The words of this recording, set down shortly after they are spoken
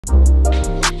Yo,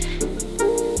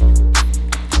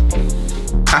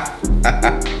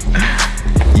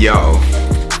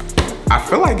 I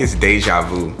feel like it's deja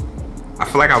vu. I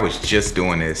feel like I was just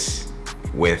doing this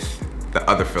with the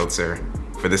other filter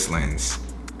for this lens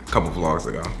a couple vlogs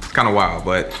ago. It's kind of wild,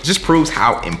 but it just proves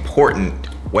how important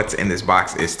what's in this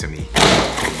box is to me.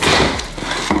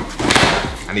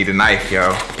 I need a knife,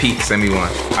 yo. Pete, send me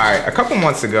one. All right, a couple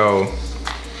months ago,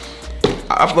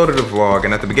 I uploaded a vlog,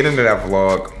 and at the beginning of that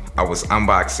vlog, I was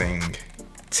unboxing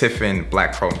Tiffin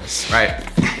Black Pro Mist, right?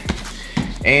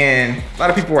 And a lot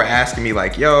of people were asking me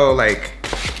like, yo, like,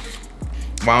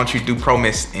 why don't you do Pro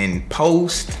Mist in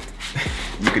post?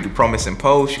 You could do Pro Mist in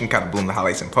post. You can kind of bloom the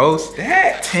highlights in post.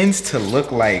 That tends to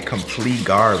look like complete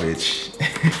garbage,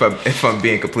 if I'm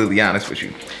being completely honest with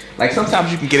you. Like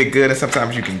sometimes you can get it good and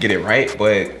sometimes you can get it right,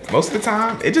 but most of the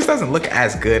time, it just doesn't look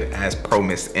as good as Pro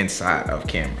Mist inside of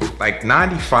camera. Like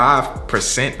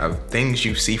 95% of things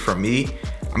you see from me,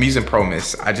 I'm using Pro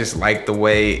Mist. I just like the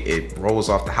way it rolls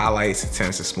off the highlights. It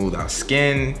tends to smooth out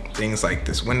skin. Things like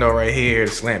this window right here,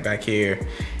 this lamp back here,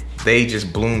 they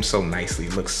just bloom so nicely,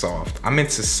 it looks soft. I'm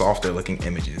into softer looking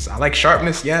images. I like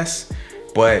sharpness, yes,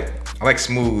 but I like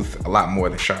smooth a lot more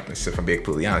than sharpness, if I'm being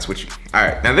completely honest with you. All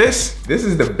right, now this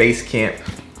is the Basecamp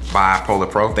Bipolar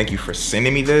Pro. Thank you for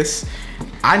sending me this.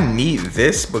 I need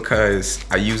this because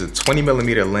I use a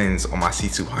 20mm lens on my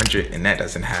C200 and that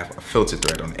doesn't have a filter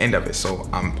thread on the end of it. So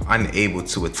I'm unable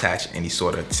to attach any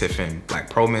sort of Tiffin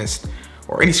Black Pro Mist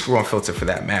or any screw-on filter for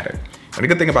that matter. And the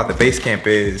good thing about the Basecamp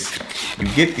is you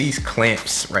get these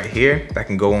clamps right here that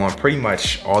can go on pretty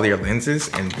much all your lenses.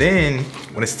 And then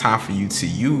when it's time for you to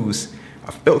use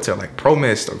a filter like Pro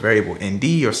Mist or Variable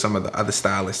ND or some of the other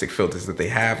stylistic filters that they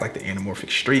have, like the anamorphic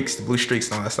streaks, the blue streaks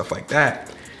and all that stuff like that,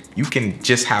 you can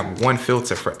just have one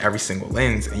filter for every single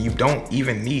lens and you don't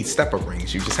even need step-up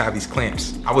rings. You just have these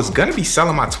clamps. I was gonna be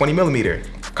selling my 20mm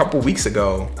a couple weeks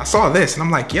ago. I saw this and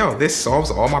I'm like, yo, this solves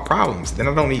all my problems. Then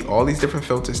I don't need all these different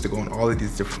filters to go on all of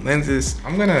these different lenses.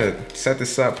 I'm gonna set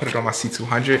this up, put it on my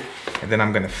C200, and then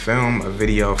I'm gonna film a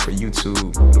video for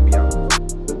YouTube. It'll be out.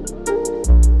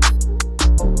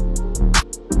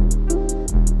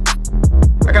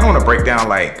 I kind of want to break down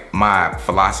like my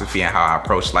philosophy and how I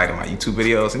approach lighting my YouTube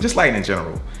videos and just lighting in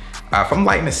general. If I'm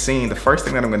lighting a scene, the first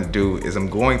thing that I'm going to do is I'm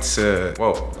going to,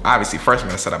 well, obviously first I'm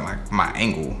going to set up my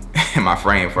angle in my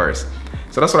frame first.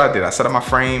 So that's what I did. I set up my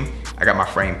frame. I got my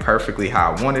frame perfectly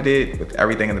how I wanted it with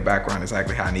everything in the background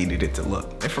exactly how I needed it to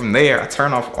look. And from there, I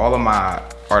turn off all of my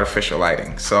artificial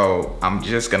lighting. So I'm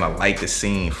just going to light the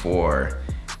scene for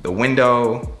the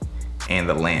window and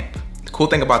the lamp. The cool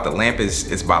thing about the lamp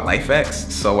is it's by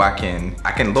LifeX, so I can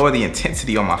lower the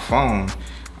intensity on my phone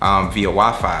via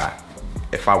Wi-Fi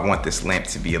if I want this lamp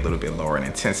to be a little bit lower in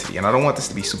intensity. And I don't want this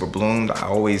to be super bloomed. I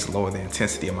always lower the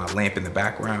intensity of my lamp in the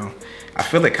background. I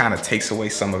feel it kind of takes away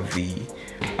some of the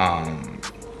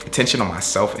attention on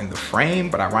myself in the frame,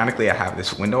 but ironically I have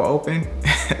this window open.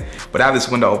 But I have this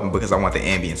window open because I want the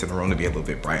ambience in the room to be a little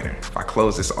bit brighter. If I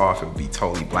close this off, it would be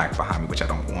totally black behind me, which I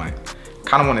don't want.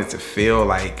 Kind of want it to feel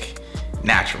like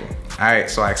natural. All right,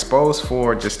 so I expose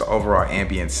for just the overall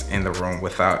ambience in the room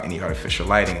without any artificial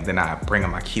lighting, and then I bring in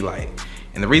my key light.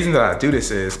 And the reason that I do this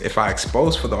is if I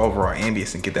expose for the overall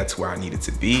ambience and get that to where I need it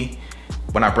to be,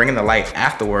 when I bring in the light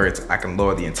afterwards, I can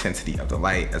lower the intensity of the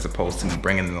light as opposed to me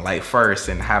bringing in the light first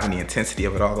and having the intensity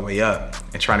of it all the way up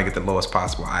and trying to get the lowest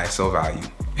possible ISO value.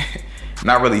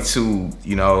 Not really too,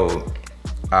 you know,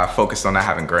 focused on not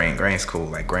having grain. Grain's cool,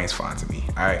 like grain's fine to me,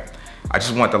 all right? I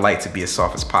just want the light to be as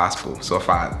soft as possible. So if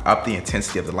I up the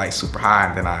intensity of the light super high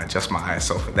and then I adjust my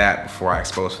ISO for that before I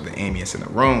expose for the ambience in the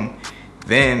room,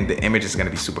 then the image is gonna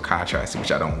be super contrasted,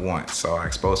 which I don't want. So I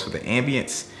expose for the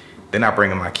ambience, then I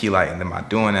bring in my key light, and then by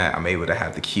doing that, I'm able to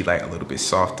have the key light a little bit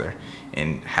softer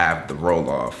and have the roll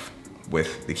off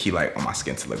with the key light on my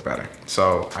skin to look better.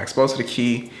 So I expose for the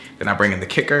key, then I bring in the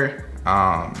kicker,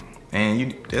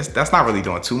 and that's not really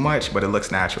doing too much, but it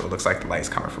looks natural. It looks like the light's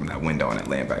coming from that window and that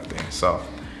lamp back there. So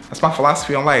that's my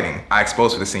philosophy on lighting. I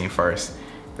expose for the scene first,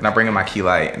 then I bring in my key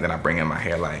light, and then I bring in my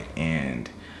hair light. And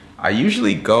I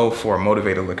usually go for a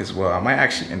motivated look as well. I might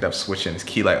actually end up switching this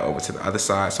key light over to the other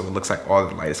side so it looks like all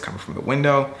the light is coming from the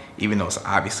window, even though it's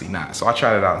obviously not. So I'll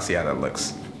try it out and see how that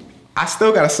looks. I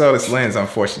still gotta sell this lens,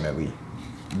 unfortunately.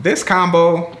 This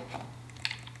combo,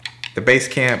 the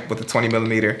Basecamp with the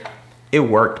 20mm, it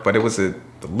worked, but it was a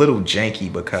little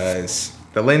janky because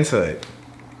the lens hood.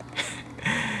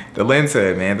 The lens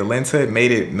hood, man. The lens hood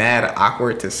made it mad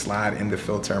awkward to slide in the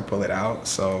filter and pull it out.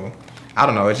 So I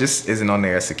don't know, it just isn't on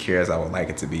there as secure as I would like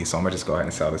it to be. So I'm gonna just go ahead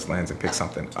and sell this lens and pick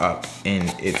something up in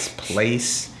its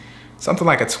place. Something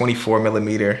like a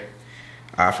 24mm.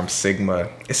 from Sigma.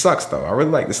 It sucks though. I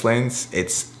really like this lens.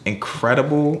 It's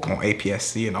incredible on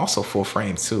APS-C and also full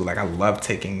frame too. Like I love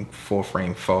taking full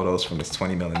frame photos from this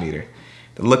 20mm.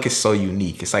 The look is so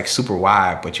unique. It's like super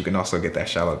wide, but you can also get that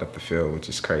shallow depth of field, which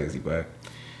is crazy. But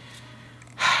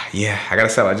yeah, I gotta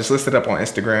sell it. I just listed up on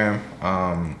Instagram.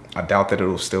 I doubt that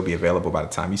it'll still be available by the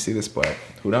time you see this, but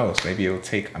who knows? Maybe it'll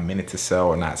take a minute to sell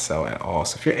or not sell at all.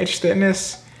 So if you're interested in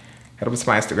this, head over to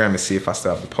my Instagram and see if I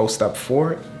still have the post up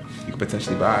for it. You could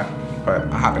potentially buy it, but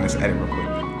I'll hop in this edit real quick.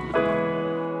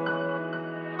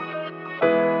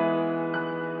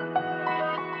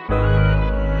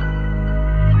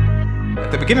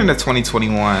 At the beginning of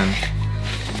 2021,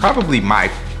 probably my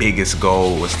biggest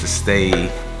goal was to stay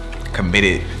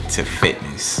committed to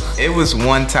fitness. It was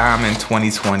one time in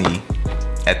 2020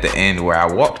 at the end where I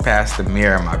walked past the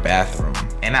mirror in my bathroom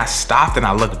and I stopped and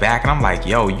I looked back and I'm like,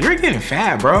 yo, you're getting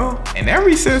fat, bro. And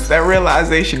ever since that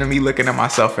realization of me looking at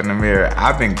myself in the mirror,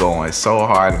 I've been going so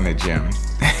hard in the gym.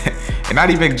 And not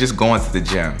even just going to the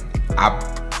gym. I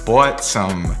bought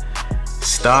some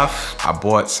stuff. I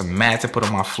bought some mats to put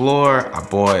on my floor. I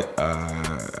bought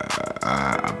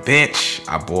a bench.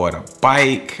 I bought a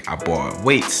bike. I bought a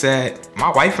weight set. My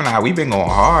wife and I, we've been going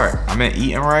hard. I've been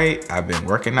eating right. I've been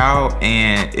working out,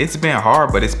 and it's been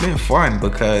hard, but it's been fun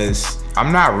because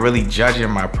I'm not really judging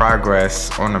my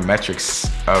progress on the metrics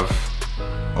of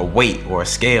a weight or a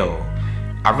scale.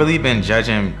 I've really been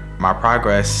judging my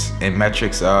progress in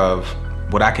metrics of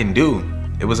what I can do.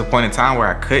 It was a point in time where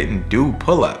I couldn't do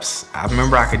pull-ups. I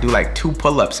remember I could do like 2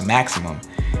 pull-ups maximum.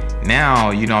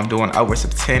 Now, you know, I'm doing upwards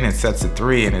of 10 in sets of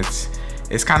 3, and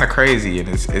it's kind of crazy, and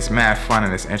it's mad fun,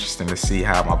 and it's interesting to see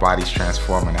how my body's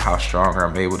transforming and how stronger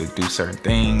I'm able to do certain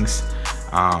things.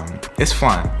 It's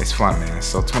fun, man.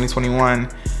 So 2021,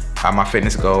 my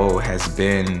fitness goal has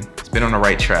been, it's been on the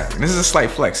right track. And this is a slight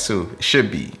flex too, it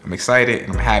should be. I'm excited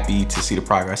and I'm happy to see the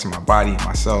progress in my body and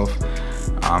myself.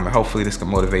 And hopefully this can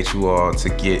motivate you all to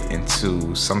get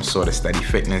into some sort of steady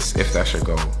fitness if that's your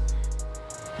goal.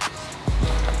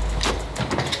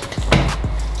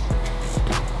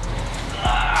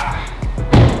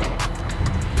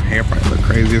 Hair probably look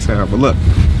crazy as hell, but look,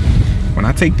 when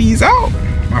I take these out,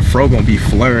 my fro gonna be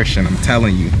flourishing, I'm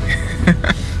telling you.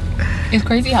 It's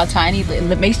crazy how tiny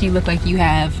it makes you look like you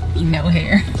have no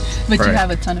hair, but right. You have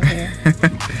a ton of hair.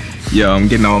 Yo, I'm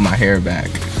getting all my hair back.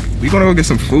 We gonna go get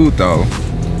some food though.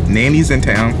 Nanny's in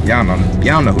town. Y'all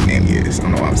know who Nanny is. I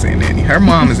don't know why I'm saying Nanny. Her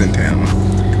mom is in town,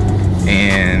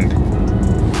 and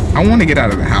I want to get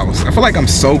out of the house. I feel like I'm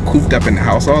so cooped up in the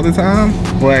house all the time,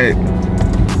 but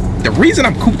the reason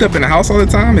I'm cooped up in the house all the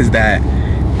time is that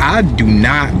I do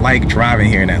not like driving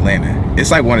here in Atlanta.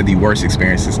 It's like one of the worst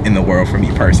experiences in the world for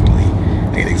me personally.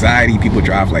 I get anxiety, people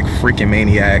drive like freaking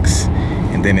maniacs,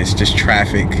 and then it's just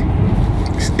traffic.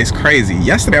 It's crazy.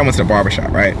 Yesterday I went to the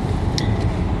barbershop, right?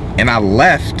 And I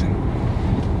left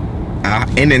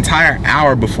an entire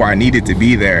hour before I needed to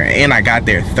be there, and I got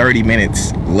there 30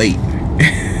 minutes late.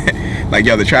 Like,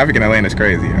 yo, the traffic in Atlanta is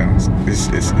crazy, yo.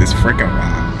 It's freaking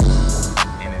wild.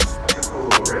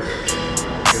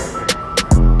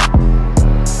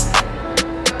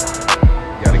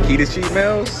 Key to cheat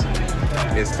meals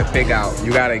is to pick out,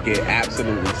 you gotta get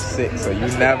absolutely sick, so you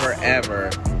never ever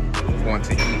want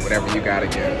to eat whatever you gotta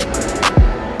get.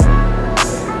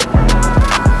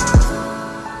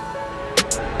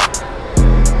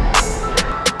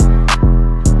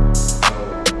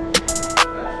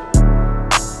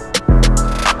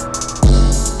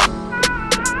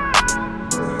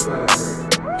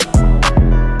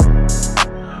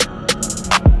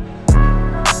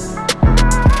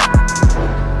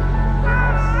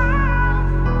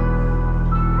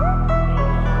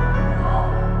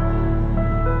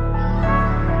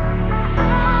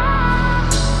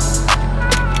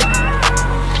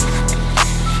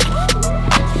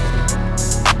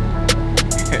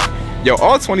 Yo,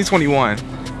 all 2021,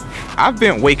 I've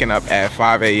been waking up at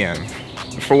 5 a.m.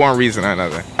 for one reason or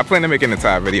another. I plan to make an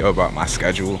entire video about my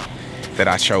schedule that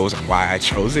I chose and why I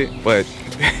chose it, but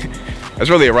that's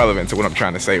really irrelevant to what I'm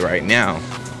trying to say right now.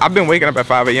 I've been waking up at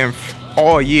 5 a.m.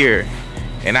 all year,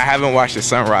 and I haven't watched the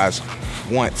sunrise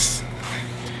once.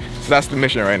 So that's the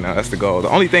mission right now, that's the goal. The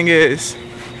only thing is,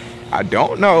 I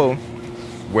don't know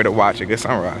where to watch a good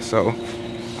sunrise, so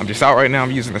I'm just out right now.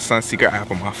 I'm using the Sunseeker app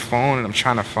on my phone, and I'm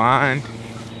trying to find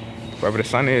wherever the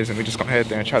sun is, and we're just gonna head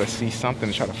there and try to see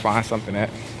something, try to find something that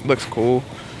looks cool.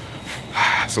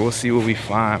 So we'll see what we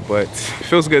find, but it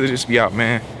feels good to just be out,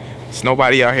 man. There's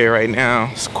nobody out here right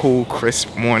now. It's cool,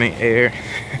 crisp morning air.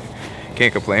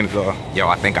 Can't complain at all. Yo,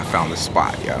 I think I found the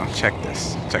spot, yo. Check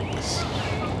this, check this.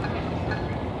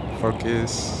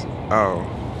 Focus. Oh,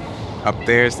 up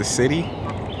there's the city.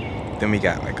 Then we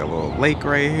got like a little lake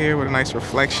right here with a nice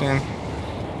reflection.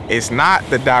 It's not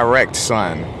the direct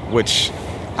sun, which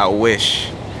I wish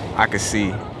I could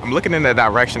see. I'm looking in that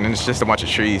direction and it's just a bunch of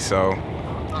trees, so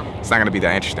it's not gonna be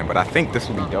that interesting, but I think this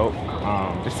will be dope.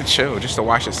 Just to chill, just to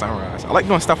watch the sunrise. I like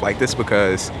doing stuff like this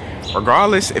because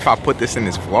regardless if I put this in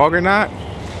this vlog or not,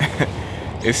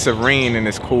 it's serene and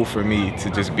it's cool for me to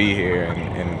just be here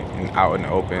and out in the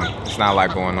open. It's not a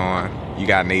lot going on. You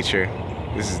got nature.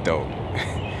 This is dope.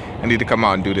 I need to come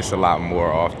out and do this a lot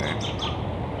more often.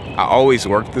 I always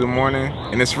work through the morning,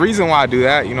 and it's the reason why I do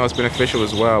that. You know, it's beneficial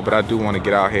as well, but I do want to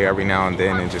get out here every now and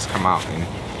then and just come out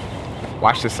and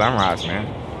watch the sunrise, man.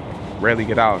 Rarely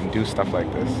get out and do stuff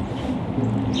like this.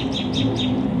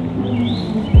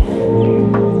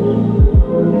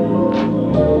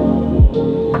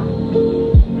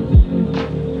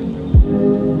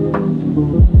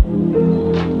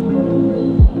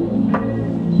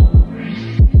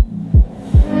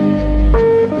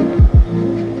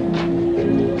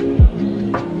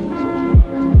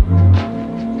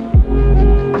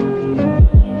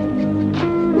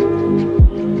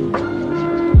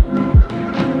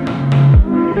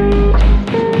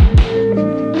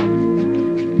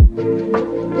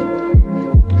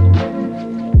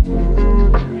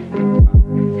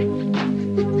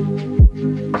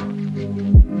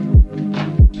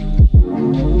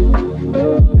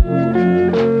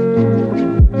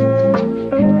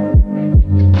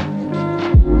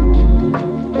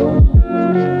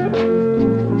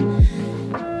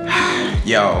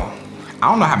 Yo, I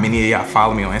don't know how many of y'all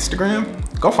follow me on Instagram.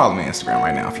 Go follow me on Instagram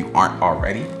right now if you aren't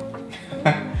already.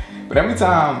 But every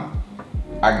time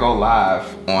I go live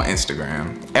on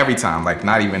Instagram, every time, like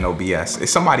not even no BS,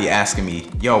 it's somebody asking me,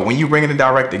 yo, when you bringing the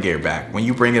director gear back? When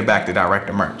you bringing back the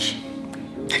director merch?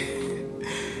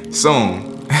 Soon.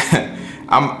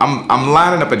 I'm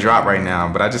lining up a drop right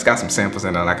now, but I just got some samples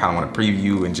in that I kind of want to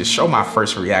preview and just show my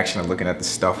first reaction of looking at the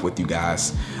stuff with you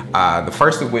guys. The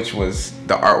first of which was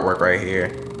the artwork right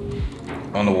here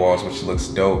on the walls, which looks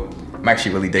dope. I'm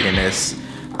actually really digging this.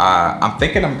 I'm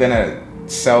thinking I'm gonna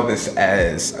sell this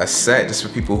as a set just for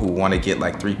people who want to get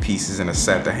like 3 pieces in a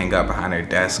set to hang up behind their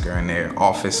desk or in their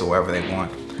office or wherever they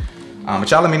want.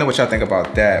 But y'all let me know what y'all think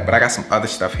about that. But I got some other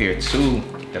stuff here too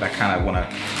that I kind of want to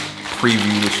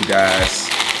preview with you guys.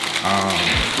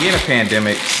 We in a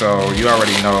pandemic, so you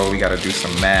already know we got to do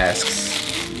some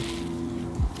masks.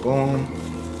 Boom.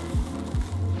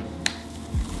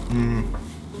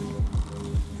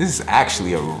 This is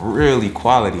actually a really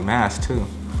quality mask too.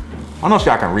 I don't know if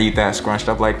y'all can read that scrunched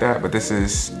up like that, but this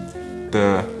is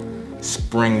the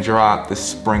spring drop, the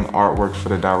spring artwork for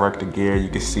the director gear. You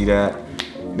can see that.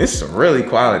 This is a really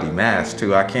quality mask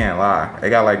too, I can't lie. They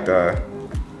got like the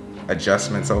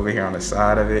adjustments over here on the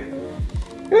side of it.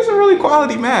 It's a really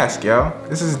quality mask, yo.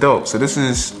 This is dope. So this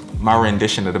is my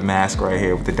rendition of the mask right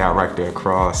here with the director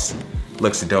across.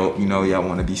 Looks dope. You know, y'all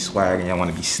want to be swagging, y'all want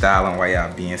to be styling while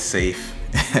y'all being safe.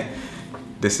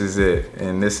 This is it.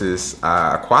 And this is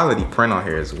a quality print on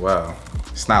here as well.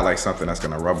 It's not like something that's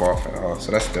gonna rub off at all.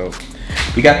 So that's dope.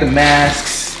 We got the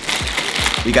masks,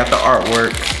 we got the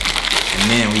artwork, and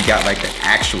then we got like the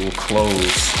actual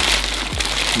clothes.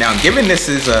 Now, given this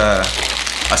is a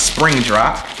spring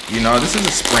drop, you know, this is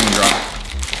a spring drop.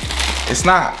 It's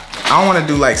not, I don't wanna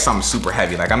do like something super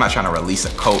heavy. Like I'm not trying to release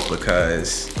a coat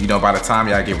because, you know, by the time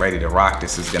y'all get ready to rock,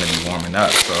 this is gonna be warming up.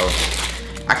 So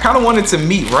I kind of wanted to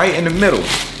meet right in the middle.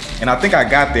 And I think I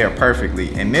got there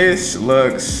perfectly. And this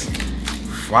looks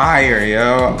fire,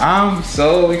 yo. I'm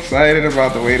so excited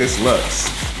about the way this looks.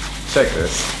 Check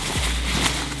this.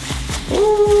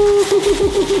 Ooh,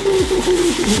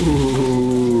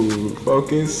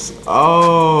 focus.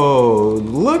 Oh,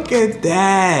 look at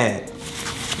that.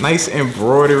 Nice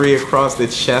embroidery across the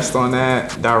chest on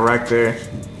that director.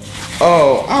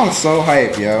 Oh, I'm so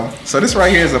hyped, yo. So this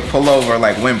right here is a pullover,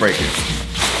 like windbreaker.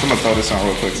 I'm gonna throw this on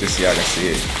real quick just so y'all can see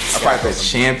it. I got the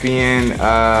champion,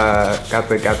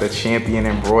 got the champion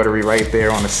embroidery right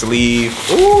there on the sleeve.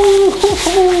 Ooh,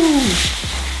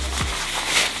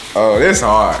 oh, this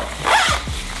hard.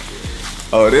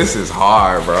 Oh, this is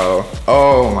hard, bro.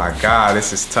 Oh my God,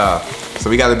 this is tough. So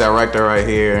we got the director right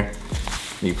here.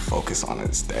 Need to focus on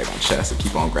this daggone chest and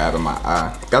keep on grabbing my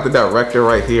eye. Got the director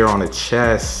right here on the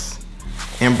chest,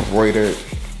 embroidered,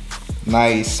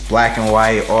 nice, black and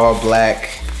white, all black,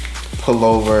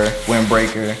 pullover,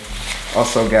 windbreaker.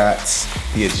 Also got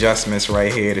the adjustments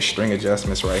right here, the string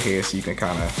adjustments right here, so you can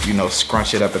kind of, you know,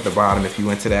 scrunch it up at the bottom if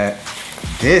you into that.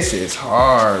 This is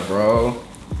hard, bro.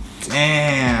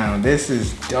 Damn, this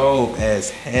is dope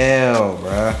as hell,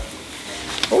 bruh.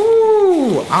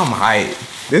 Ooh, I'm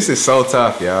hyped. This is so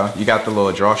tough, y'all. You got the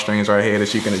little drawstrings right here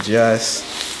that you can adjust.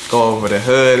 Go over the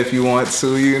hood if you want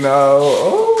to, you know.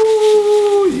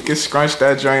 Oh, you can scrunch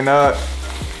that joint up.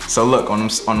 So look, on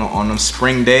them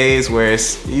spring days where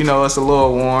it's, you know, it's a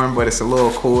little warm, but it's a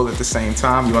little cool at the same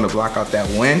time, you wanna block out that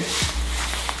wind,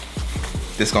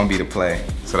 this gonna be the play.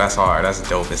 So that's hard, that's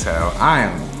dope as hell.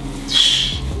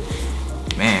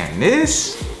 Man,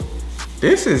 this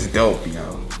is dope,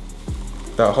 yo.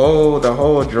 The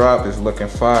whole drop is looking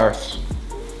fire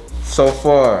so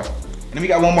far. And then we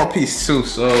got one more piece too,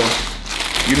 so,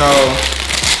 you know,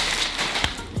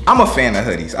 I'm a fan of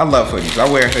hoodies. I love hoodies. I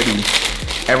wear a hoodie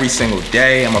every single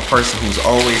day. I'm a person who's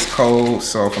always cold,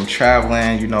 so if I'm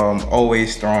traveling, you know, I'm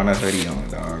always throwing a hoodie on,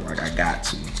 dog. Like, I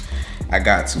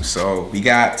got to. So we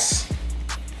got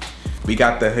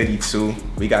the hoodie too.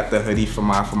 We got the hoodie for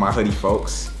my hoodie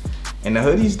folks, and the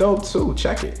hoodie's dope too.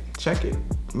 Check it,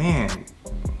 man.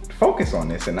 Focus on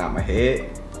this and not my head.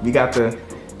 We got the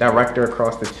director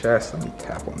across the chest. Let me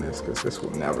tap on this because this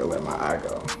will never let my eye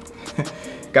go.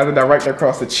 Got the director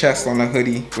across the chest on the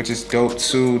hoodie, which is dope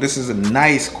too. This is a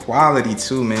nice quality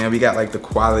too, man. We got like the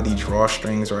quality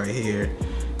drawstrings right here.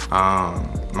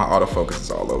 My autofocus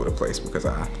is all over the place because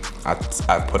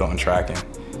I put on tracking.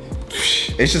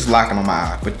 It's just locking on my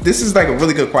eye, but this is like a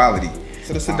really good quality.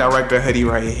 So this is the director hoodie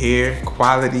right here.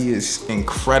 Quality is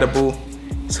incredible.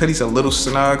 This hoodie's a little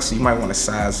snug, so you might want to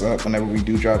size up whenever we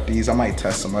do drop these. I might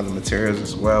test some other materials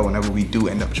as well whenever we do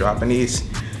end up dropping these.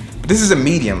 But this is a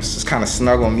medium, so it's kind of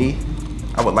snug on me.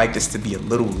 I would like this to be a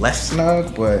little less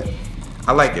snug, but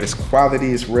I like it. Its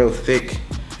quality is real thick,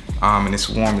 and it's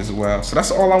warm as well. So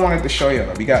that's all I wanted to show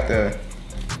y'all. We got the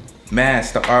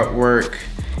mask, the artwork,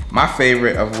 my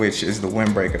favorite of which is the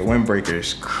windbreaker. The windbreaker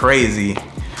is crazy,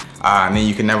 and then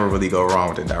you can never really go wrong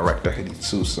with the director hoodie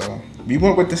too. So we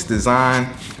went with this design,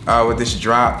 with this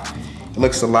drop. It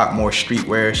looks a lot more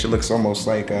streetwear. It looks almost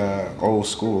like a old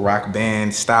school rock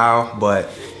band style,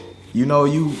 but you know,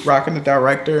 you rocking the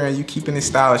director and you keeping it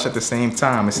stylish at the same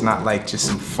time. It's not like just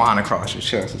some font across your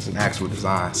chest. It's an actual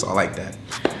design, so I like that.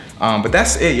 But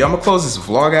that's it, yo. I'm gonna close this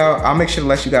vlog out. I'll make sure to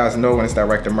let you guys know when this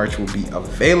director merch will be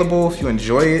available. If you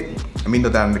enjoy it, let me know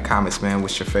down in the comments, man,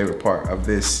 what's your favorite part of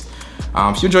this.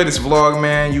 If you enjoyed this vlog,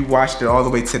 man, you watched it all the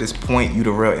way to this point, you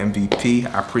the real MVP.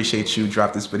 I appreciate you.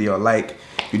 Drop this video a like.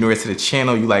 If you're newer to the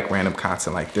channel, you like random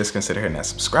content like this, consider hitting that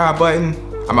subscribe button.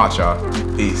 I'm out, y'all.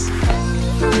 Peace.